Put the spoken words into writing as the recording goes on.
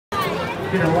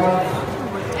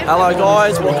Hello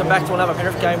guys, welcome back to another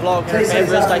Penrith game vlog here at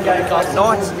Panthers, taking Newcastle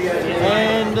Knights.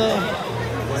 And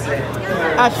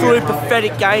absolute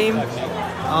pathetic game.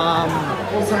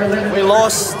 We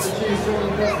lost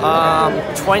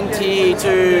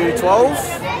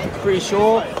 20-12, pretty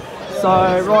sure.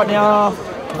 So right now,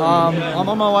 I'm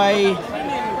on my way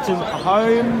to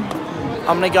home.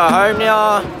 I'm gonna go home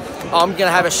now. I'm gonna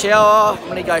have a shower. I'm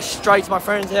gonna go straight to my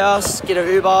friend's house, get an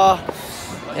Uber,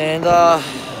 and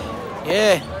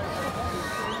yeah.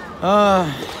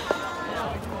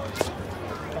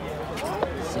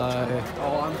 So here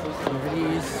it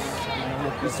is. I'm gonna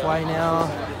look this way now.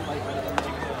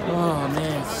 Oh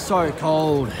man, it's so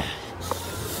cold.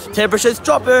 Temperature's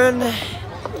dropping.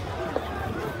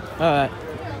 Alright,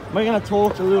 we're gonna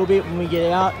talk a little bit when we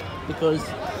get out because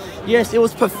yes, it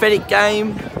was a pathetic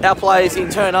game. Our players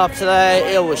didn't turn up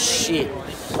today. It was shit.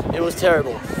 It was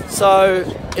terrible. So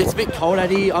it's a bit cold out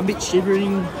here. I'm a bit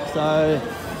shivering. So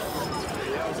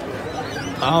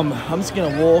I'm just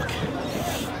gonna walk.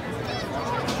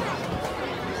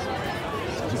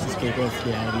 Let's just get out of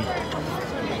here.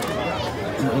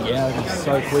 I'm gonna get out of here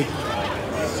so quick.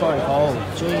 So cold.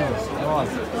 Jesus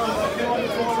Christ.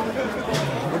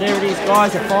 But there it is,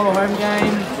 guys. The final home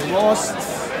game. We lost.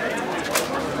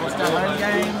 Our home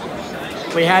game.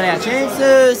 We had our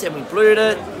chances and we blew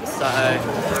it. So,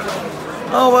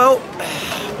 oh well.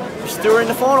 We're still in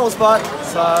the finals, but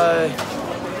so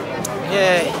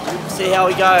yeah, see how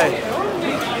we go.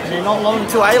 And then not long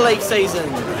to A-League season.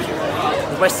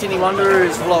 The West Sydney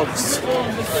Wanderers vlogs.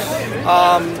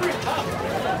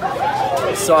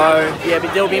 So yeah,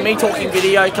 but there'll be me talking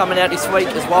video coming out this week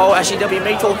as well. Actually, there'll be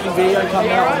me talking video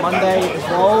coming out on Monday as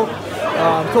well.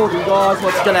 Talk to you guys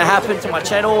what's going to happen to my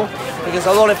channel, because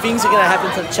a lot of things are going to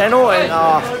happen to the channel, and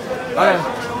I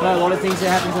know a lot of things are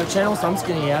happening to the channel, so I'm just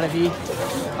going to get out of here.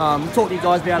 Talk to you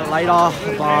guys about it later,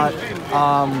 but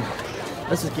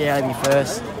let's just get out of here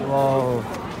first. Whoa.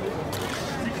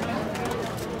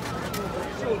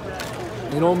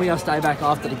 And normally I stay back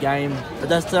after the game, but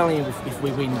that's only if we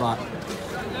win, but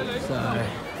so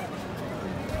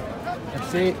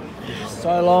that's it.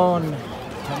 So long.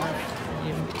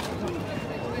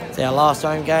 It's our last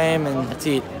home game and that's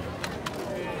it.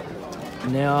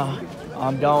 Now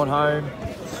I'm going home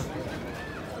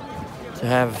to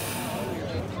have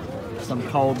some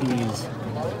cold beers,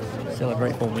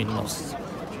 celebrate for win-loss.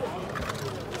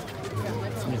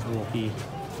 Let's just walk here.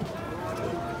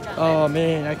 Oh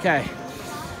man, okay.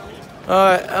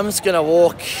 Alright, I'm just gonna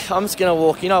walk.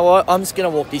 You know what? I'm just gonna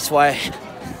walk this way.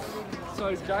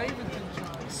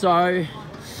 So,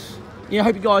 yeah, I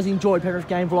hope you guys enjoyed Penrith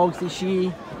game vlogs this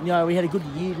year. You know, we had a good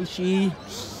year this year.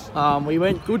 We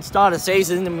went good start of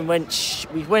season, and we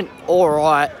went all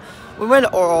right. We went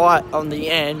all right on the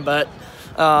end, but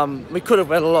we could have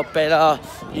went a lot better,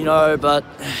 you know. But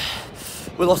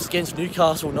we lost against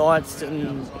Newcastle Knights,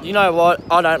 and you know what?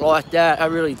 I don't like that. I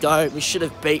really don't. We should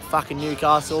have beat fucking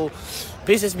Newcastle.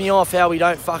 Pisses me off how we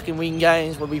don't fucking win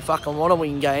games when we fucking want to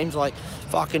win games. Like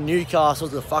fucking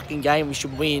Newcastle's the fucking game we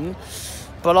should win.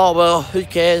 But oh well, who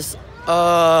cares?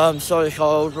 I'm so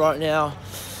cold right now.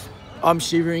 I'm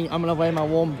shivering. I'm gonna wear my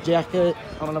warm jacket.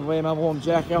 I'll wear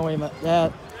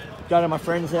that. Go to my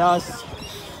friend's house.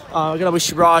 I'm gonna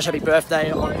wish Raj happy birthday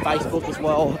on Facebook as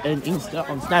well and on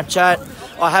Snapchat.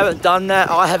 I haven't done that.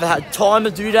 I haven't had time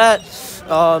to do that.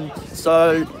 So,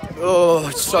 oh,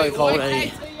 it's so cold out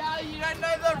here. You don't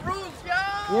know the rules, yo.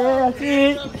 Yeah, that's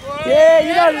it. Yeah,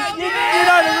 you know the rules.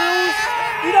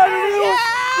 You know the rules.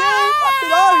 Yeah,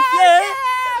 fucking oath.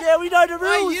 Yeah, we know the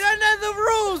rules. Hey, you don't know the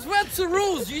rules. What's the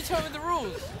rules? You tell me the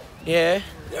rules. Yeah.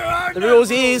 The rules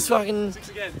is fucking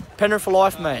Penrith for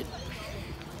life, mate.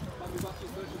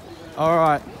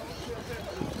 Alright,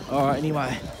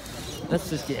 anyway, let's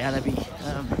just get out of here.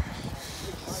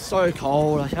 So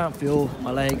cold, I can't feel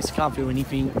my legs, can't feel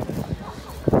anything.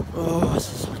 Oh,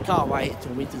 I can't wait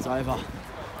till winter's over.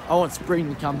 I want spring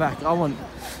to come back. I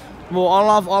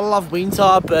love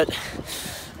winter, but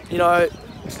you know,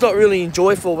 it's not really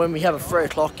enjoyable when we have a 3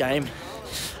 o'clock game.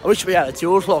 I wish we had a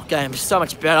 2 o'clock game, it's so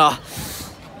much better.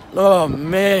 Oh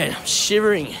man, I'm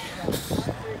shivering.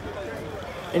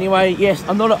 Anyway, yes,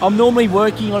 I'm normally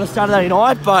working on a Saturday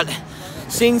night, but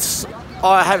since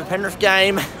I have a Penrith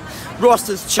game,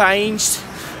 roster's changed.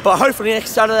 But hopefully next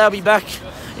Saturday I'll be back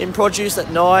in produce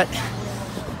at night.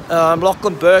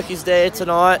 Lachlan Burke is there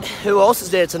tonight. Who else is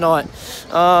there tonight?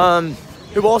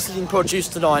 Who else is in produce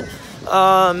tonight?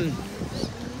 You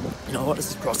know what, this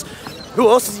is cross. Who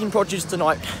else is in produce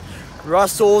tonight?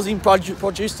 Russell's in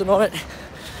produce tonight.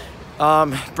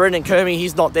 Brendan Kermey,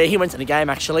 he's not there. He went to the game,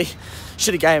 actually.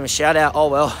 Should have gave him a shout out. Oh,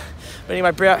 well. But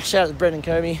anyway, shout out to Brendan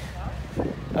Kermey.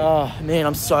 Oh man,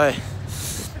 I'm so.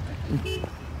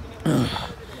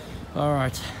 All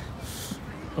right.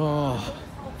 Oh,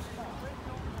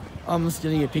 I'm just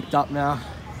gonna get picked up now.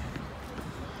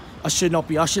 I should not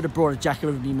be. I should have brought a jacket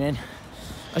with me, man.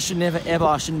 I should never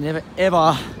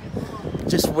ever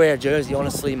just wear a jersey.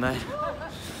 Honestly, mate.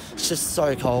 It's just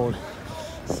so cold.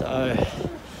 So,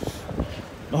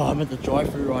 oh, I'm at the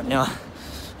drive-through right now.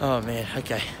 Oh man.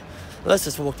 Okay, let's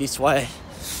just walk this way.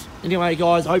 Anyway,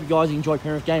 guys, I hope you guys enjoy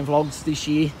Penrith game vlogs this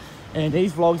year. And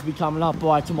these vlogs will be coming up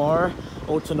by tomorrow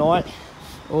or tonight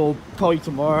or probably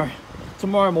tomorrow.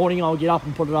 Tomorrow morning I'll get up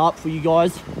and put it up for you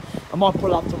guys. I might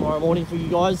put it up tomorrow morning for you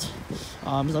guys.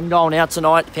 Because I'm going out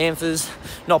tonight, Panthers.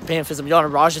 Not Panthers, I'm going to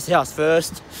Raj's house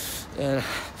first. And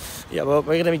yeah, well,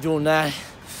 we're going to be doing that.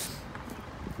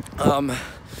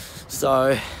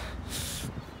 So,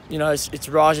 you know, it's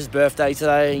Raj's birthday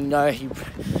today. You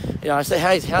know, I say,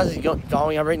 hey, how's it going?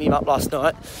 I rang him up last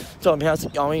night. Told him how's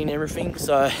it going and everything.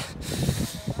 So,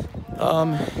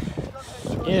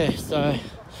 yeah, so,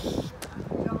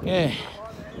 yeah.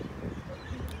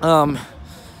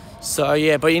 So,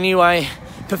 yeah, but anyway,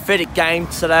 pathetic game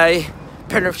today.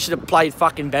 Penrith should have played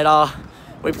fucking better.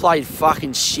 We played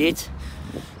fucking shit.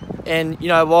 And you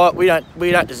know what? We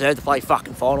don't deserve to play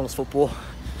fucking finals football.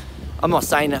 I'm not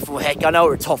saying that for heck. I know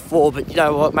we're top 4, but you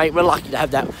know what, mate? We're lucky to have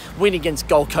that win against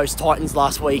Gold Coast Titans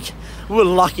last week. We were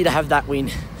lucky to have that win.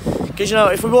 Because, you know,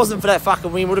 if it wasn't for that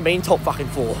fucking win, we would have been top fucking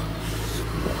 4.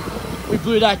 We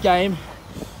blew that game.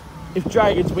 If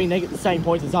Dragons win, they get the same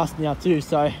points as us now too.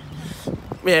 So,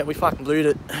 yeah, we fucking blew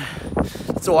it.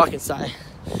 That's all I can say.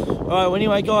 Alright, well,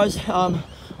 anyway, guys,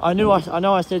 I know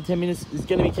I said 10 minutes. It's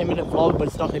going to be a 10-minute vlog, but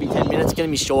it's not going to be 10 minutes. It's going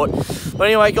to be short. But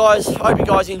anyway, guys, I hope you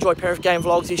guys enjoy Penrith game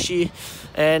vlogs this year.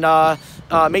 And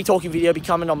me talking video will be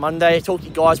coming on Monday. Talk to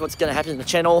you guys what's going to happen in the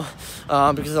channel.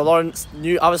 Because a lot of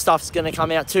new other stuff is going to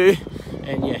come out too.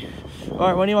 And yeah.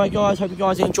 Alright, well, anyway, guys, hope you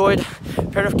guys enjoyed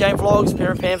Penrith game vlogs.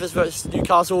 Penrith Panthers versus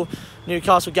Newcastle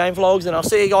game vlogs. And I'll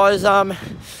see you guys on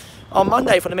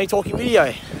Monday for the me talking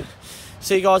video.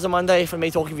 See you guys on Monday for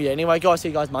me talking video. Anyway, guys, see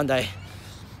you guys Monday.